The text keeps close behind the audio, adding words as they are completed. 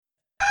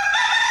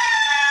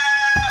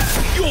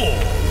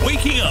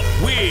Waking Up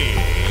with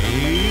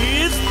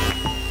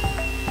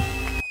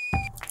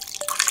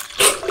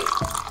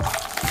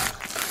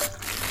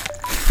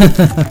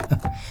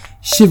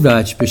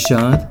Shivraj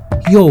Prashad,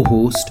 your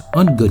host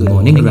on Good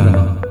Morning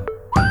Grammar.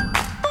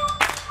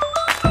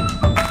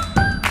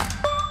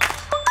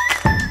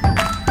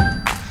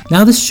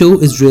 Now this show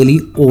is really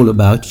all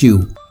about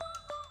you.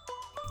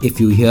 If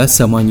you hear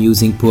someone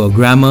using poor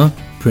grammar,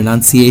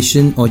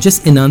 pronunciation, or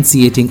just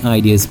enunciating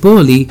ideas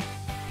poorly,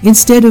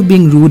 instead of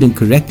being rude and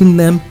correcting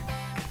them,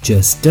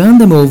 just turn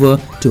them over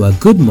to our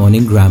Good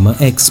Morning Grammar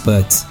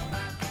experts.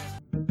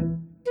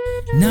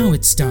 Now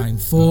it's time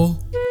for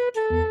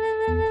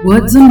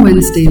Words on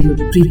Wednesday with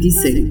Preeti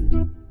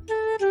Singh.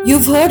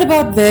 You've heard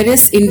about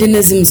various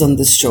Indianisms on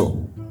this show,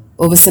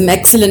 over some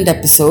excellent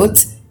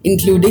episodes,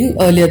 including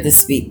earlier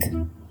this week.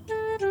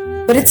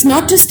 But it's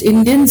not just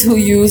Indians who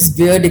use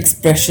weird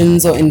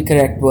expressions or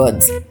incorrect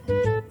words.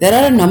 There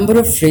are a number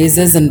of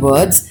phrases and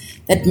words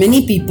that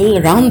many people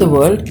around the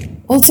world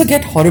also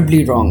get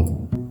horribly wrong.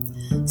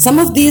 Some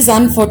of these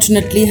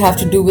unfortunately have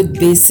to do with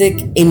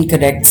basic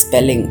incorrect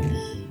spelling,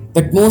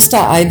 but most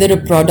are either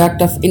a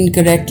product of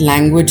incorrect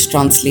language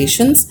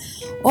translations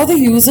or the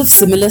use of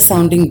similar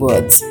sounding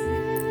words.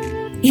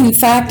 In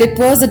fact, it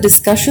was a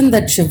discussion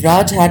that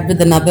Shivraj had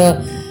with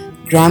another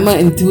grammar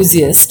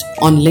enthusiast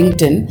on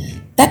LinkedIn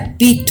that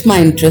piqued my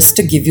interest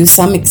to give you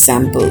some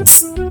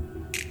examples.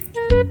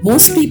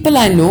 Most people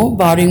I know,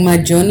 barring my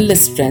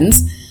journalist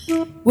friends,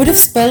 would have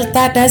spelled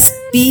that as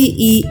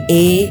P-E-A-K-E-D.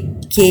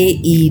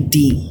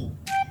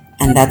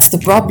 And that's the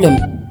problem.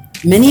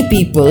 Many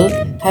people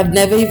have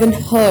never even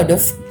heard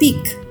of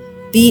pique,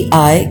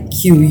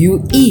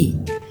 P-I-Q-U-E.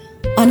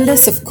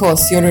 Unless, of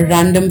course, you're a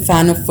random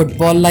fan of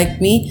football like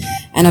me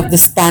and of the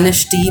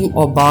Spanish team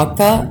or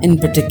Barca in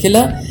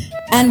particular,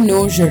 and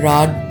know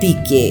Gerard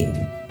Piqué.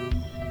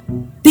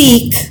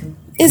 Peak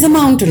is a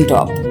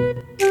mountaintop.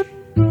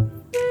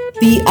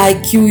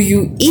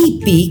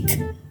 P-I-Q-U-E,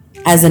 peak,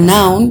 as a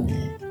noun,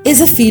 is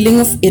a feeling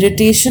of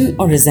irritation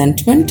or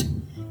resentment,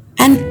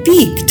 and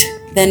piqued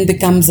then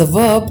becomes a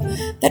verb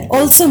that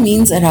also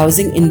means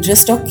arousing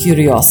interest or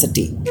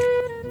curiosity.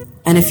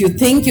 And if you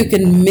think you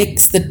can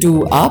mix the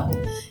two up,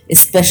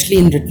 especially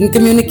in written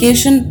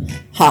communication,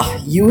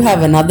 you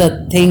have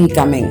another thing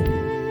coming.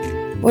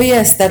 Oh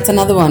yes, that's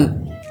another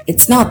one.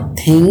 It's not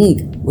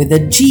thing with a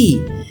G.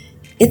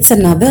 It's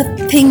another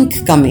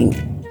think coming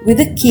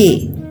with a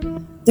K.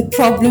 The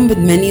problem with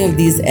many of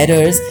these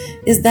errors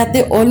is that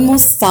they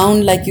almost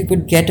sound like you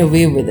could get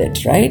away with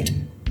it, right?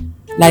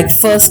 Like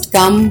first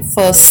come,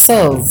 first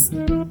serve.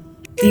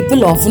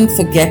 People often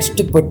forget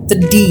to put the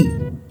D.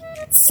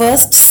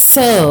 First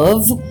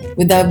serve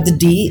without the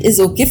D is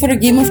okay for a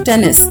game of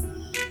tennis.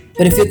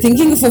 But if you're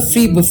thinking of a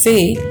free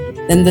buffet,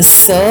 then the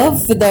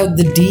serve without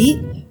the D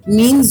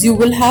means you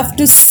will have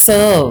to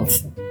serve.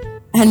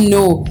 And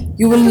no,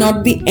 you will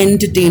not be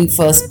entertained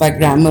first by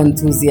grammar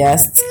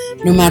enthusiasts,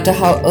 no matter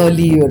how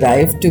early you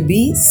arrive, to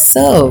be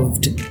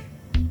served.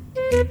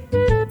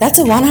 That's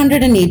a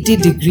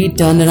 180-degree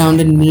turnaround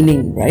in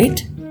meaning,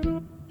 right?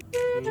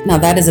 Now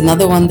that is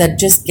another one that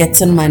just gets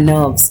on my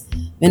nerves.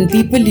 When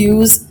people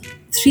use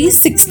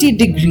 360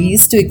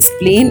 degrees to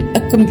explain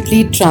a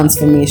complete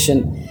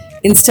transformation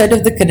instead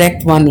of the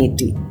correct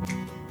 180.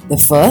 The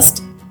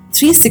first,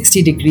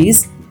 360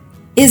 degrees,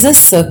 is a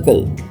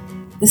circle.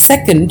 The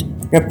second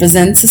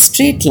represents a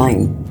straight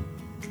line.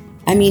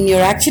 I mean,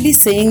 you're actually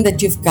saying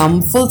that you've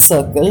come full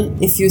circle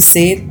if you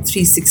say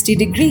 360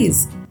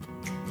 degrees.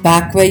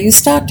 Back where you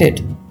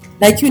started,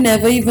 like you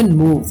never even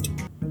moved.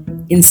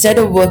 Instead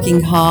of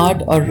working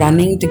hard or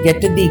running to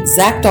get to the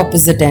exact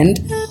opposite end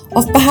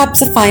of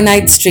perhaps a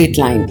finite straight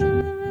line.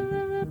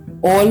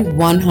 All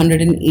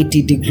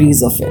 180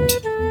 degrees of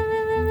it.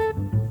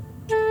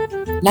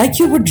 Like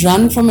you would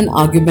run from an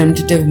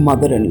argumentative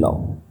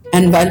mother-in-law.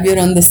 And while we're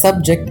on the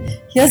subject,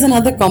 here's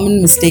another common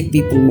mistake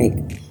people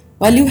make.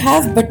 While you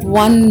have but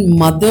one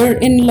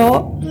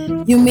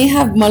mother-in-law, you may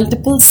have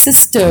multiple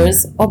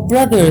sisters or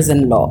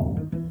brothers-in-law,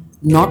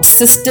 not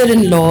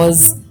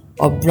sister-in-laws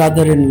or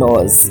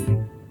brother-in-laws.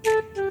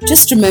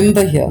 Just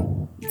remember here,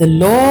 the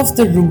law of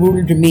the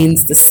rule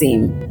remains the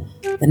same.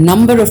 The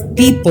number of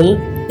people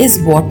is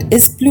what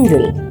is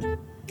plural.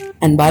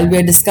 And while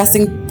we're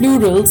discussing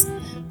plurals,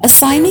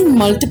 assigning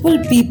multiple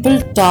people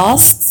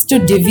tasks to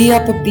divvy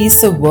up a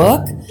piece of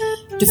work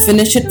to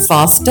finish it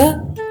faster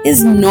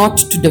is not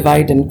to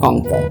divide and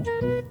conquer.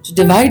 To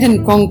divide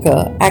and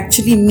conquer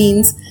actually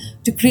means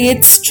to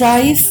create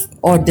strife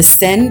or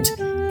dissent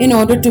in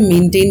order to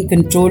maintain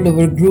control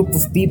over a group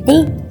of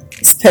people,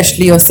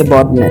 especially your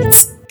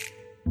subordinates.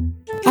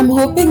 I'm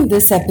hoping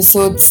this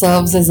episode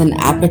serves as an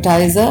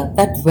appetizer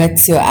that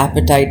whets your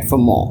appetite for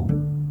more.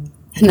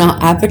 Now,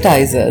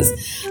 appetizers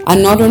are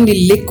not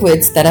only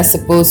liquids that are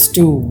supposed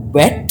to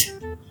whet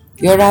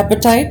your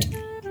appetite,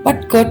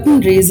 but curtain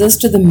raisers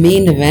to the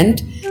main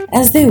event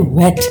as they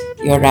whet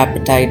your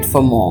appetite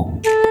for more.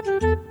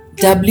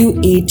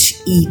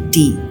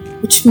 W-H-E-T,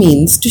 which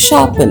means to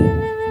sharpen.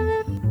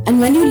 And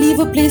when you leave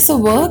a place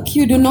of work,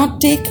 you do not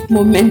take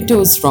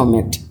mementos from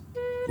it.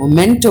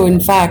 Memento,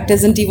 in fact,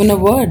 isn't even a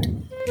word.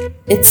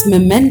 It's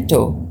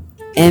memento.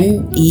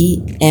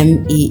 memento.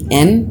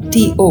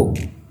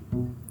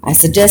 I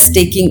suggest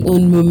taking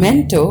un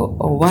momento,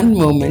 or one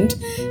moment,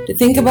 to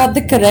think about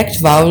the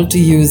correct vowel to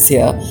use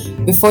here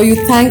before you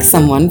thank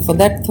someone for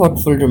that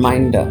thoughtful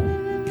reminder.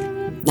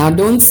 Now,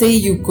 don't say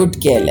you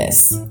could care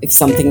less if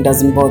something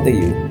doesn't bother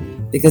you,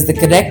 because the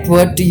correct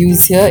word to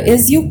use here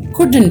is you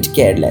couldn't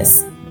care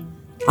less.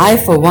 I,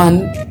 for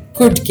one,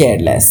 could care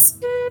less,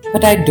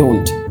 but I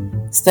don't,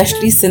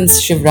 especially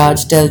since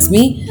Shivraj tells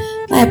me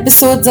my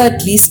episodes are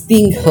at least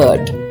being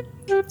heard.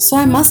 So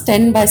I must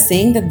end by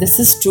saying that this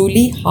is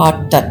truly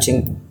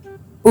heart-touching.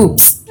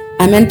 Oops,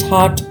 I meant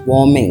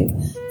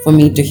heart-warming for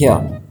me to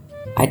hear.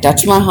 I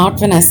touch my heart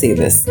when I say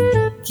this.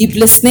 Keep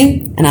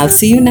listening, and I'll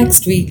see you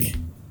next week.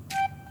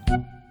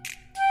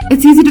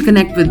 It's easy to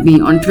connect with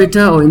me on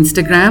Twitter or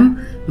Instagram.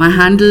 My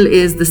handle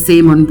is the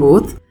same on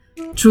both.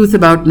 Truth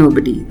About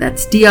Nobody.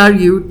 That's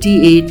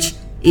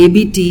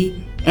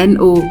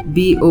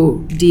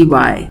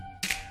TRUTHABTNOBODY.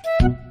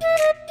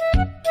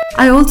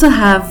 I also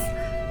have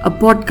a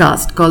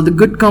podcast called the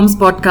Good Comms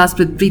Podcast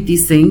with Preeti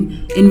Singh,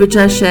 in which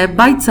I share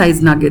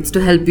bite-sized nuggets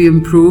to help you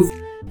improve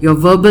your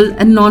verbal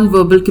and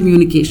non-verbal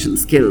communication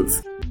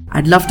skills.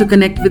 I'd love to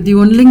connect with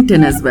you on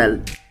LinkedIn as well.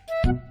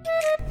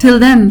 Till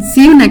then,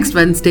 see you next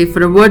Wednesday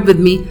for a word with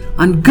me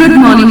on Good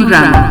Morning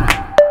Grammar.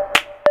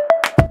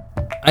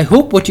 I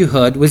hope what you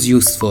heard was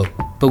useful,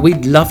 but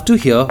we'd love to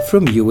hear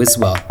from you as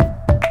well.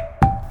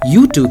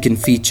 You too can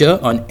feature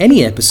on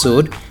any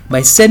episode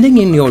by sending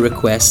in your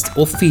request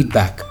or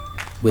feedback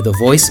with a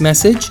voice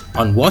message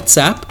on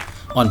WhatsApp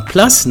on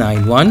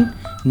 +91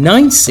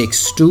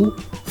 962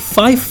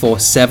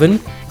 547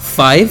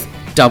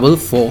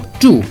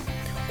 5442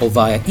 or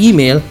via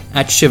email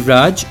at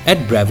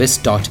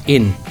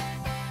shivraj@brevis.in.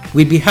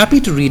 We'd be happy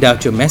to read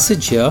out your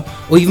message here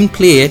or even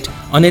play it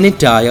on an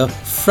entire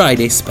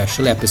Friday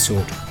special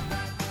episode.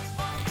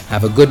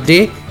 Have a good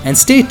day and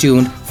stay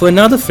tuned for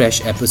another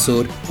fresh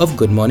episode of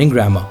Good Morning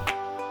Grammar.